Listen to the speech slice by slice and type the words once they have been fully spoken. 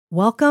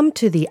Welcome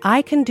to the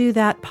I Can Do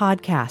That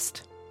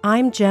podcast.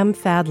 I'm Jem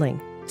Fadling,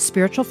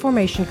 spiritual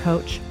formation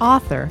coach,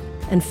 author,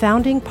 and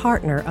founding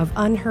partner of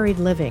Unhurried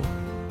Living.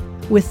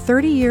 With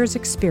 30 years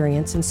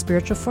experience in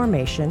spiritual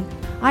formation,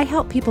 I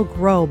help people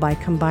grow by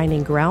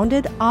combining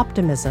grounded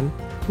optimism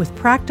with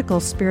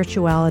practical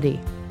spirituality.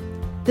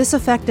 This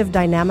effective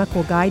dynamic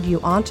will guide you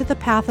onto the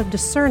path of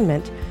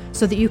discernment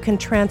so that you can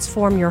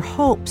transform your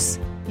hopes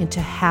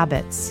into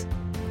habits.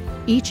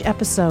 Each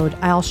episode,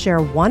 I'll share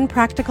one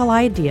practical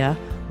idea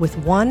with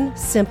one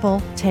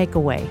simple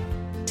takeaway.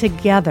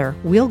 Together,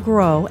 we'll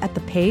grow at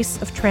the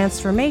pace of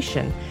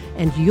transformation,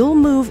 and you'll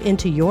move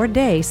into your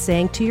day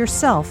saying to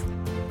yourself,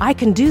 I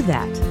can do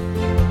that.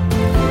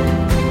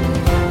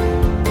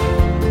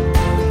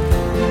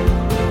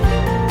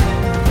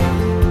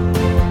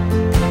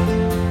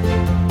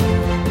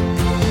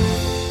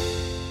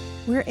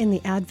 We're in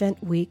the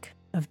Advent week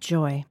of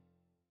joy.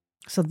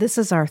 So this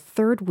is our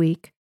third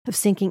week of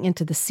sinking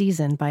into the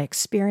season by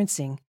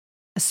experiencing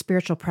a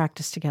spiritual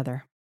practice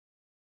together.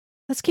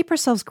 Let's keep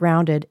ourselves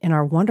grounded in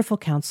our wonderful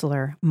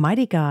counselor,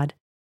 mighty God,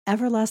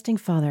 everlasting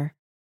Father,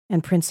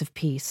 and Prince of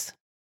Peace.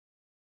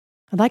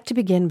 I'd like to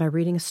begin by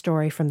reading a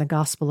story from the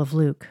Gospel of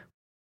Luke.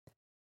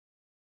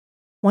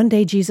 One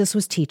day Jesus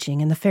was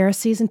teaching, and the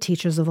Pharisees and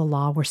teachers of the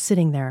law were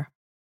sitting there.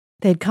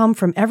 They had come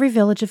from every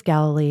village of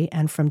Galilee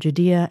and from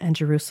Judea and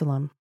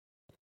Jerusalem.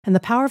 And the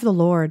power of the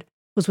Lord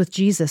was with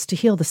Jesus to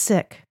heal the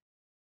sick.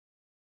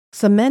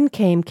 Some men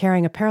came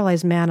carrying a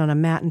paralyzed man on a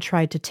mat and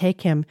tried to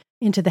take him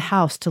into the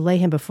house to lay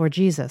him before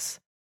Jesus.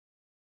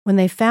 When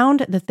they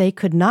found that they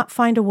could not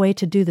find a way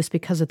to do this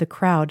because of the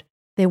crowd,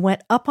 they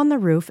went up on the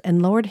roof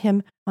and lowered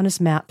him on his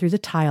mat through the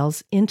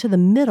tiles into the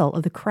middle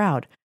of the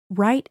crowd,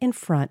 right in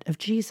front of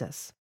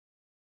Jesus.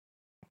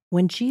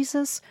 When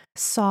Jesus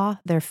saw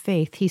their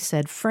faith, he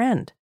said,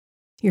 "Friend,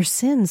 your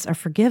sins are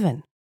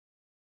forgiven."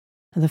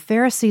 And the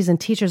Pharisees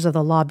and teachers of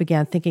the law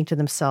began thinking to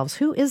themselves,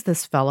 "Who is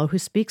this fellow who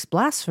speaks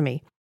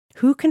blasphemy?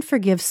 Who can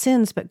forgive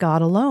sins but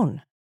God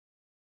alone?"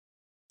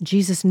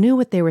 Jesus knew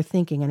what they were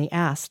thinking, and he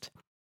asked,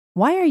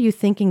 "Why are you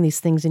thinking these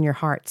things in your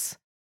hearts?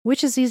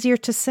 Which is easier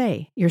to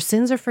say, 'Your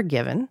sins are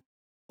forgiven,'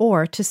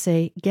 or to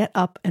say, 'Get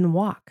up and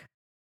walk'?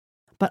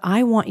 But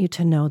I want you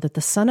to know that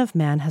the Son of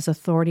Man has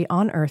authority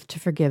on earth to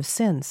forgive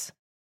sins."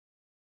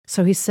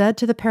 So he said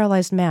to the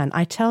paralyzed man,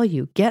 "I tell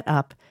you, get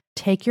up,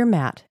 take your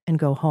mat, and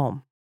go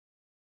home."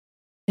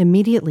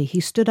 Immediately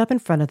he stood up in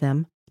front of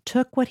them,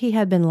 took what he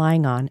had been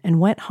lying on, and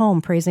went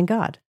home praising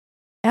God.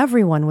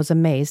 Everyone was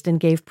amazed and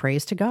gave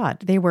praise to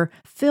God. They were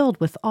filled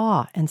with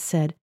awe and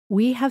said,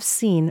 "We have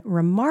seen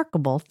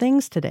remarkable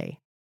things today."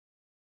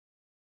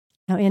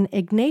 Now, in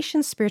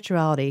Ignatian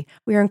spirituality,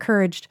 we are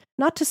encouraged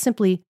not to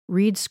simply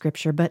read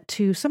Scripture, but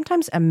to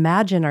sometimes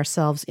imagine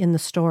ourselves in the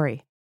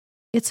story.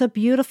 It's a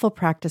beautiful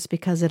practice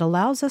because it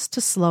allows us to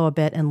slow a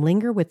bit and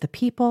linger with the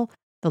people,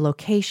 the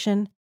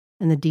location,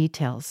 and the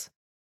details.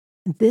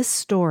 This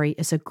story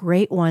is a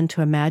great one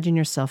to imagine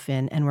yourself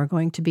in, and we're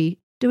going to be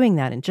doing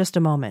that in just a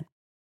moment.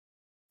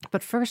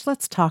 But first,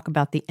 let's talk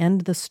about the end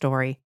of the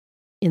story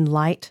in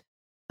light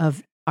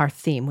of our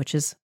theme, which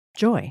is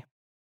joy.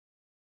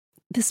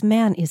 This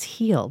man is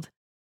healed.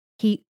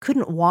 He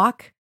couldn't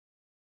walk,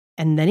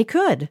 and then he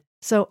could.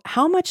 So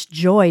how much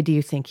joy do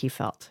you think he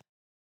felt?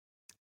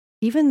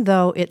 Even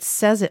though it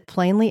says it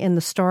plainly in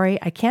the story,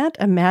 I can't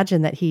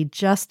imagine that he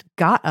just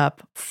got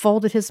up,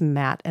 folded his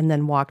mat, and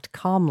then walked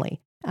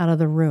calmly out of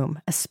the room,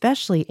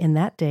 especially in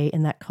that day,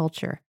 in that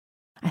culture.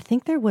 I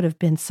think there would have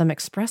been some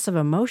expressive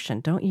emotion,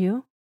 don't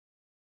you?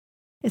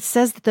 It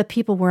says that the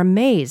people were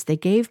amazed. They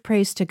gave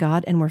praise to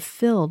God and were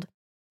filled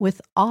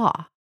with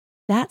awe.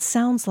 That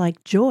sounds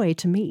like joy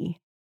to me.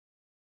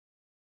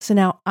 So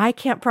now, I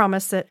can't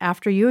promise that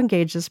after you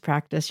engage this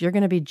practice, you're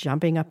going to be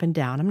jumping up and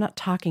down. I'm not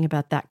talking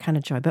about that kind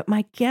of joy, but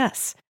my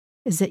guess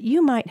is that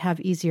you might have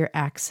easier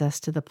access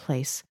to the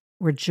place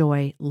where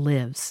joy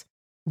lives,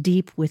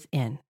 deep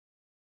within.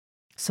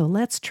 So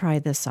let's try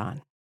this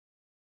on.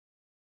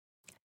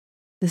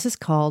 This is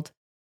called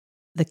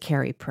the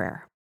Carrie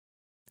Prayer.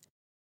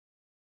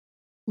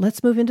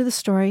 Let's move into the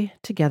story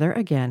together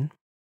again,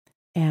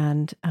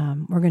 and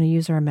we're going to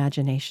use our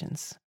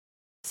imaginations.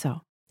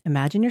 So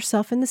imagine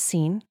yourself in the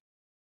scene.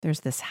 There's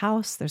this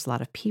house, there's a lot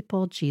of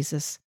people,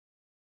 Jesus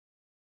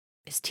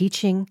is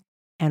teaching,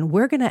 and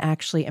we're going to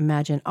actually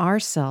imagine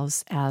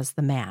ourselves as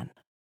the man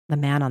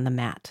on the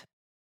mat.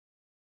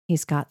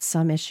 He's got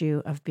some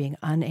issue of being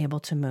unable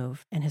to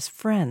move, and his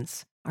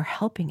friends are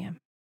helping him.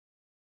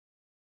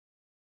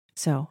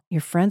 So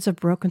your friends have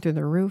broken through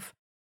the roof,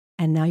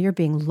 and now you're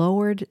being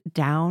lowered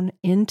down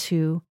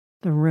into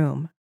the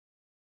room.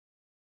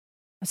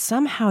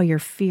 Somehow your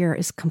fear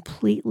is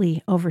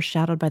completely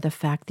overshadowed by the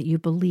fact that you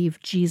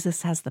believe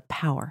Jesus has the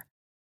power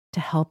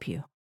to help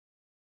you.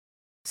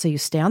 So you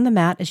stay on the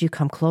mat as you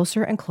come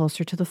closer and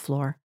closer to the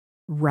floor,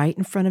 right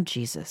in front of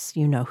Jesus.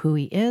 You know who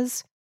he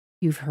is.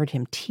 You've heard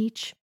him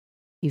teach.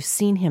 You've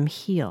seen him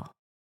heal.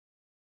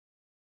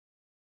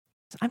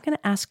 So I'm going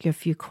to ask you a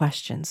few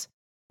questions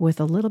with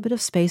a little bit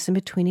of space in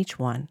between each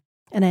one.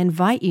 And I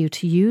invite you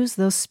to use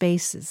those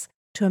spaces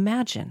to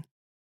imagine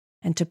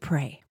and to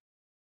pray.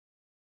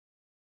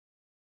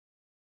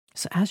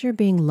 So as you're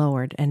being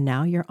lowered and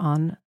now you're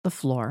on the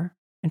floor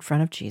in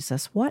front of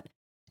Jesus, what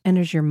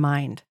enters your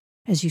mind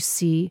as you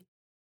see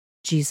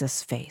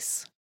Jesus'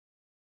 face?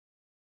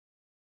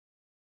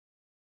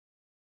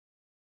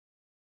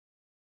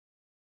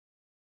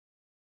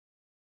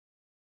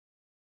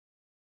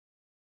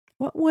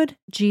 What would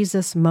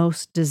Jesus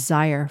most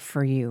desire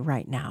for you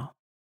right now?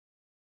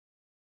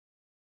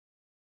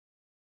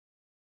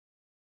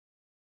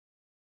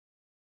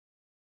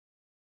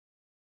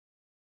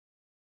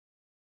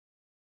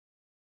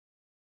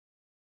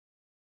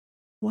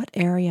 What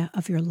area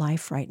of your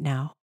life right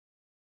now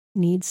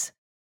needs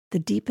the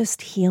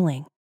deepest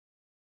healing?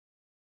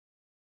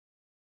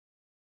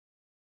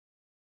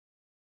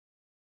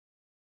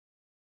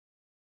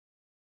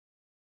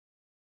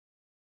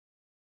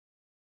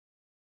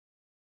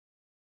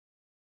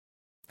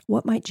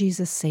 What might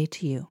Jesus say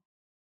to you?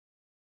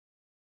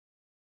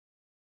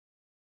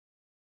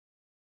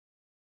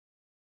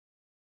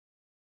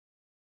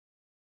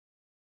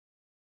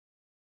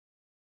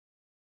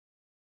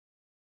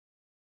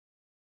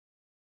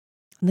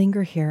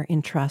 Linger here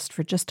in trust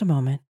for just a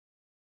moment.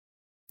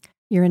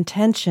 Your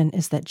intention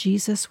is that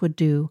Jesus would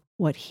do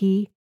what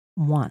he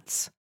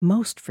wants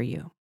most for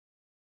you.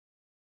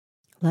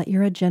 Let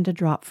your agenda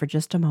drop for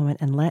just a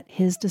moment and let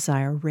his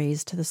desire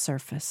raise to the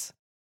surface.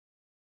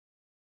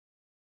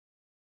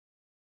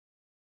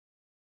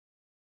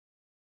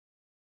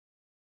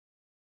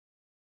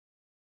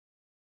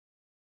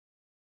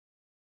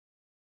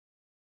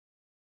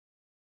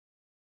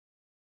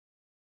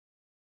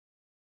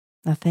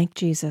 Now thank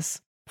Jesus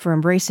for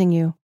embracing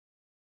you.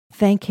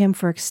 Thank him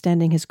for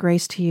extending his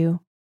grace to you.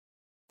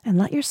 And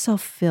let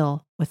yourself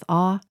fill with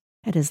awe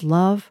at his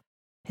love,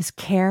 his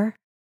care,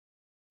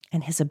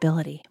 and his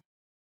ability.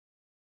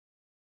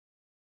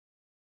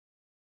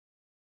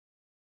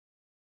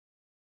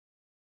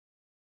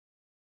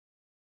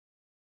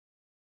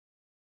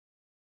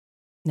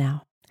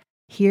 Now,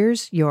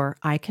 here's your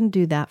I can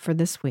do that for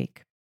this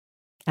week.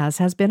 As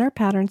has been our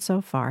pattern so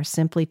far,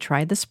 simply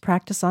try this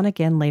practice on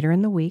again later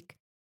in the week.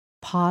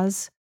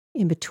 Pause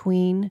in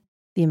between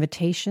the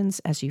invitations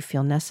as you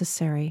feel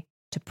necessary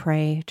to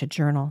pray, to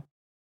journal.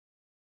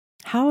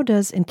 How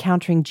does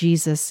encountering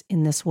Jesus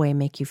in this way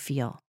make you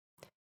feel?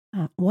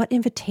 What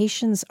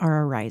invitations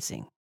are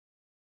arising?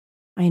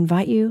 I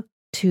invite you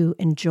to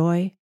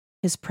enjoy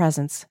his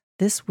presence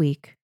this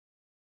week,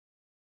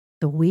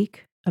 the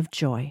week of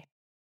joy.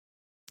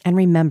 And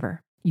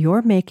remember,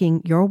 you're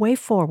making your way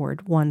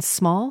forward one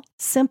small,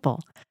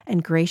 simple,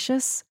 and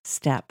gracious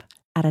step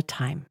at a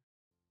time.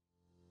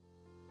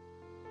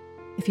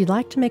 If you'd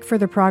like to make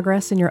further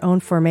progress in your own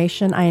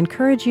formation, I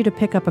encourage you to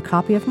pick up a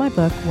copy of my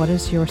book, What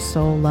Does Your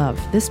Soul Love?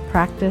 This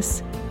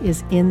practice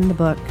is in the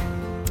book,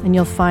 and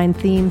you'll find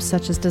themes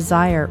such as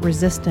desire,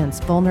 resistance,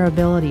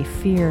 vulnerability,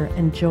 fear,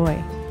 and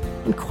joy,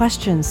 and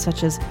questions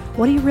such as,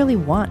 what do you really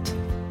want?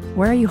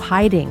 Where are you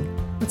hiding?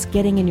 What's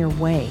getting in your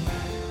way?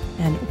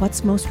 And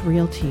what's most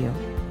real to you?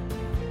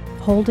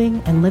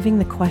 Holding and living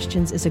the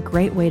questions is a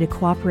great way to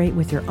cooperate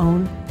with your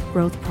own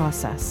growth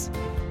process.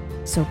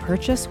 So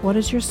purchase What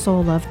Does Your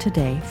Soul Love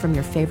today from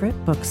your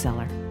favorite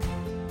bookseller.